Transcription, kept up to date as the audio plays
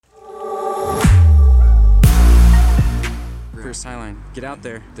Chris Highline. Get out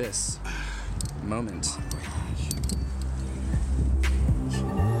there. This moment.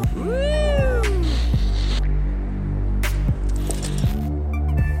 Woo!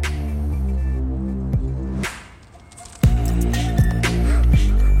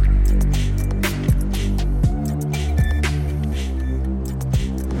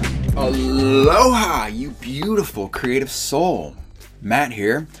 Aloha, you beautiful creative soul. Matt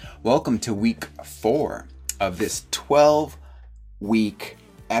here. Welcome to week 4 of this 12-week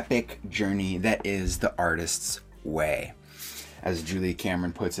epic journey that is the artist's way. As Julia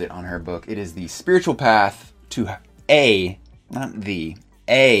Cameron puts it on her book, it is the spiritual path to a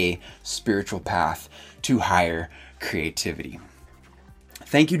spiritual path to higher creativity.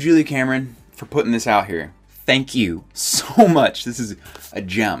 Thank you, Julia Cameron, for putting this out here. Thank you so much. This is a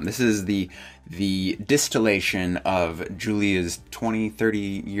gem. This is the distillation of Julia's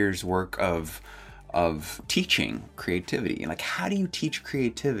 20-30 years work of teaching creativity. Like, how do you teach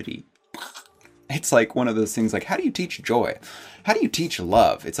creativity? It's like one of those things like, how do you teach joy? How do you teach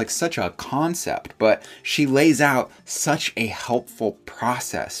love? It's like such a concept, but she lays out such a helpful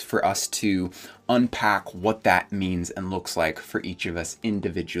process for us to unpack what that means and looks like for each of us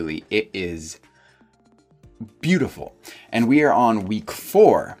individually. It is beautiful. And we are on week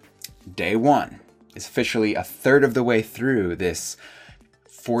 4. Day 1 is officially a third of the way through this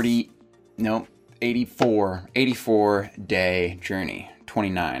 84 day journey.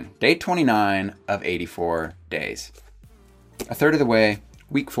 Day 29 of 84 days. A third of the way,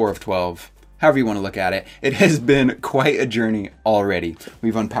 week 4 of 12, however you want to look at it. It has been quite a journey already.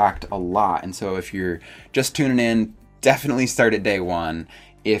 We've unpacked a lot. And so if you're just tuning in, definitely start at day 1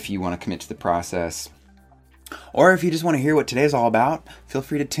 if you want to commit to the process. Or if you just want to hear what today's all about, feel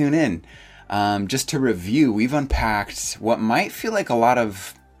free to tune in. Just to review, we've unpacked what might feel like a lot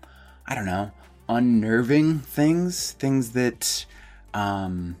of, unnerving things that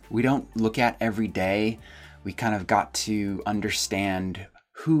we don't look at every day. We kind of got to understand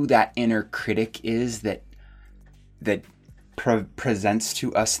who that inner critic is that presents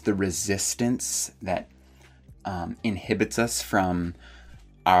to us the resistance that inhibits us from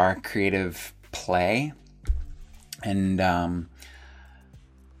our creative play. And a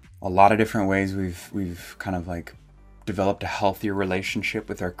lot of different ways we've kind of like developed a healthier relationship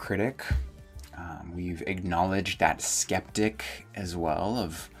with our critic. We've acknowledged that skeptic as well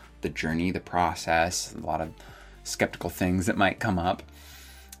of the journey, the process, a lot of skeptical things that might come up.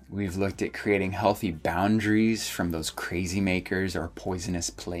 We've looked at creating healthy boundaries from those crazy makers or poisonous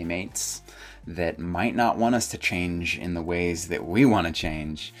playmates that might not want us to change in the ways that we want to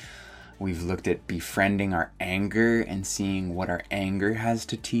change. We've looked at befriending our anger and seeing what our anger has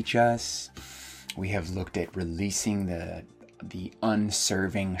to teach us. We have looked at releasing the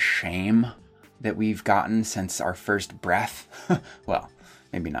unserving shame that we've gotten since our first breath. Well,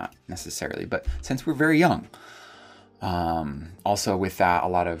 maybe not necessarily, but since we're very young. Also with that, a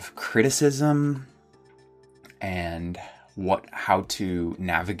lot of criticism and how to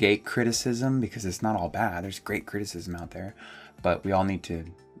navigate criticism, because it's not all bad. There's great criticism out there, but we all need to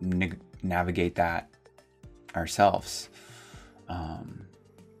navigate that ourselves. And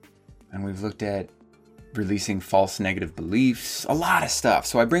we've looked at releasing false negative beliefs, a lot of stuff.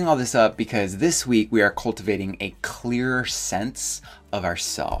 So I bring all this up because this week we are cultivating a clearer sense of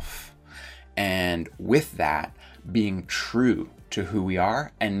ourself. And with that, being true to who we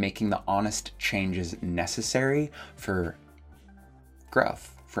are and making the honest changes necessary for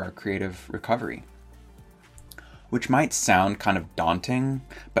growth, for our creative recovery. Which might sound kind of daunting,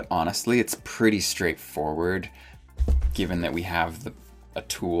 but honestly, it's pretty straightforward, given that we have a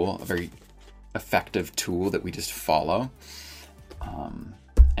very effective tool that we just follow.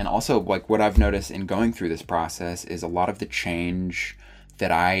 And also, like, what I've noticed in going through this process is a lot of the change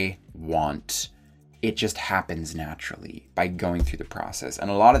that I want, it just happens naturally by going through the process.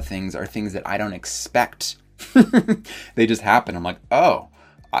 And a lot of things are things that I don't expect. They just happen. I'm like, oh,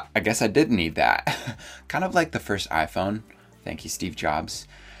 I guess I did need that. Kind of like the first iPhone. Thank you, Steve Jobs,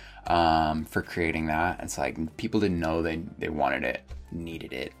 for creating that. It's like people didn't know they wanted it,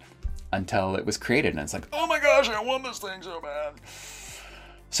 needed it, until it was created. And it's like, oh my gosh, I want this thing so bad.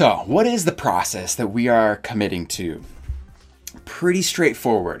 So what is the process that we are committing to? Pretty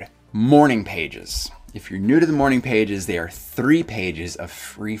straightforward. Morning pages. If you're new to the morning pages, they are 3 pages of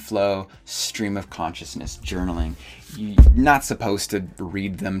free flow, stream of consciousness journaling. You're not supposed to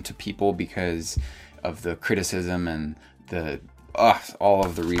read them to people because of the criticism and all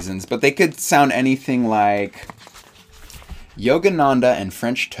of the reasons, but they could sound anything like Yogananda and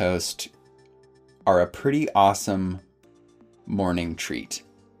French toast are a pretty awesome morning treat.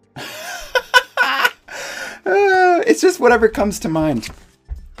 It's just whatever comes to mind.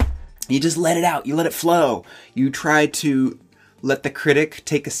 You just let it out. You let it flow. You try to let the critic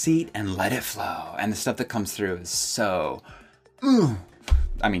take a seat and let it flow. And the stuff that comes through is so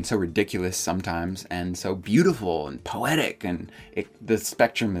so ridiculous sometimes, and so beautiful and poetic, and the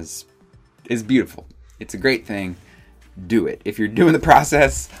spectrum is beautiful. It's a great thing. Do it. If you're doing the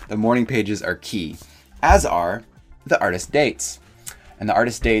process, the morning pages are key, as are the artist dates. And the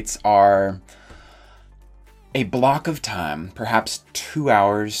artist dates are a block of time, perhaps 2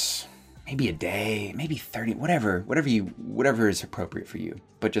 hours, maybe a day, maybe 30, whatever is appropriate for you.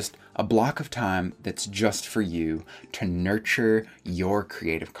 But just a block of time that's just for you to nurture your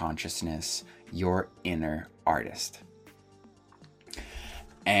creative consciousness, your inner artist.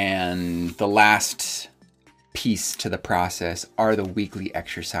 And the last piece to the process are the weekly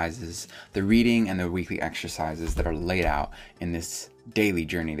exercises, the reading and the weekly exercises that are laid out in this daily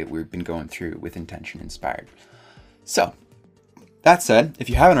journey that we've been going through with Intention Inspired. So, that said, if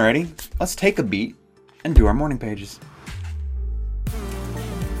you haven't already, let's take a beat and do our morning pages.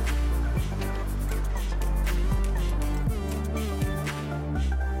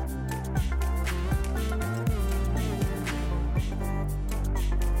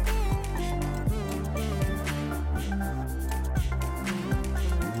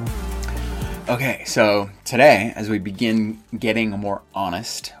 Okay, so today, as we begin getting more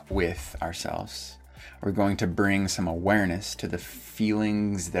honest with ourselves, we're going to bring some awareness to the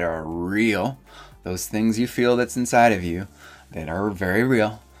feelings that are real, those things you feel that's inside of you that are very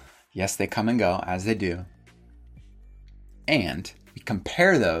real. Yes, they come and go, as they do. And we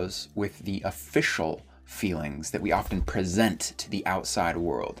compare those with the official feelings that we often present to the outside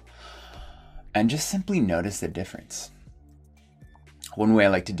world. And just simply notice the difference. One way I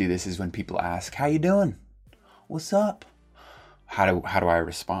like to do this is when people ask, "How you doing? What's up?" How do I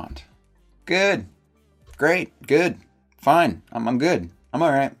respond? Good. Great. Good. Fine. I'm good. I'm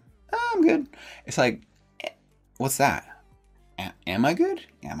all right. I'm good. It's like, what's that? Am I good?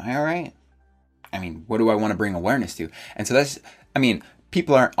 Am I all right? I mean, what do I want to bring awareness to? And so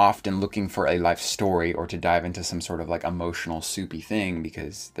people aren't often looking for a life story or to dive into some sort of like emotional soupy thing,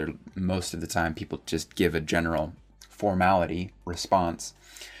 because most of the time people just give a general formality response.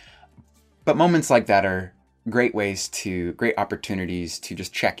 But moments like that are great opportunities to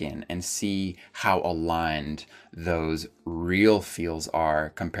just check in and see how aligned those real feels are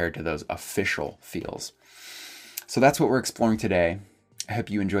compared to those official feels. So that's what we're exploring today. I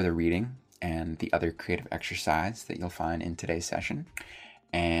hope you enjoy the reading and the other creative exercise that you'll find in today's session.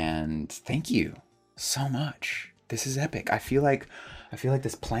 And thank you so much. This is epic. I feel like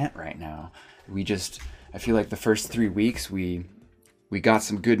this plant right now. I feel like the first 3 weeks we got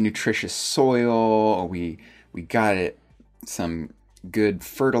some good nutritious soil. We got some good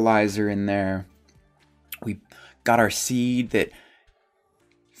fertilizer in there. We got our seed that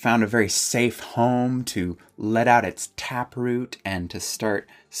found a very safe home to let out its taproot and to start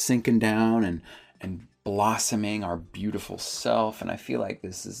sinking down and blossoming our beautiful self. And I feel like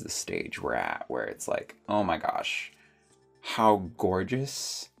this is the stage we're at, where it's like, oh my gosh, how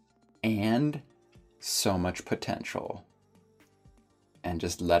gorgeous and so much potential. And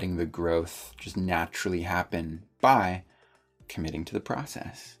just letting the growth just naturally happen by committing to the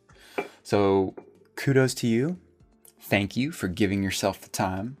process. So kudos to you. Thank you for giving yourself the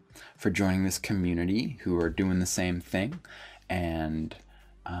time, for joining this community who are doing the same thing and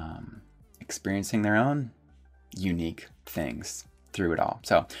experiencing their own unique things through it all.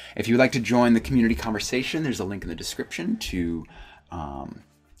 So if you would like to join the community conversation, there's a link in the description to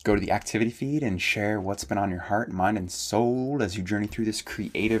go to the activity feed and share what's been on your heart, mind, and soul as you journey through this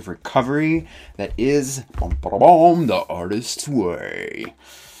creative recovery that is the artist's way.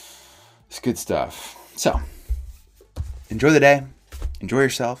 It's good stuff. So, enjoy the day, enjoy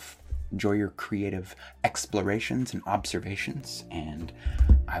yourself, enjoy your creative explorations and observations, and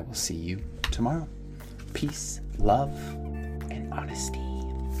I will see you tomorrow. Peace, love, and honesty.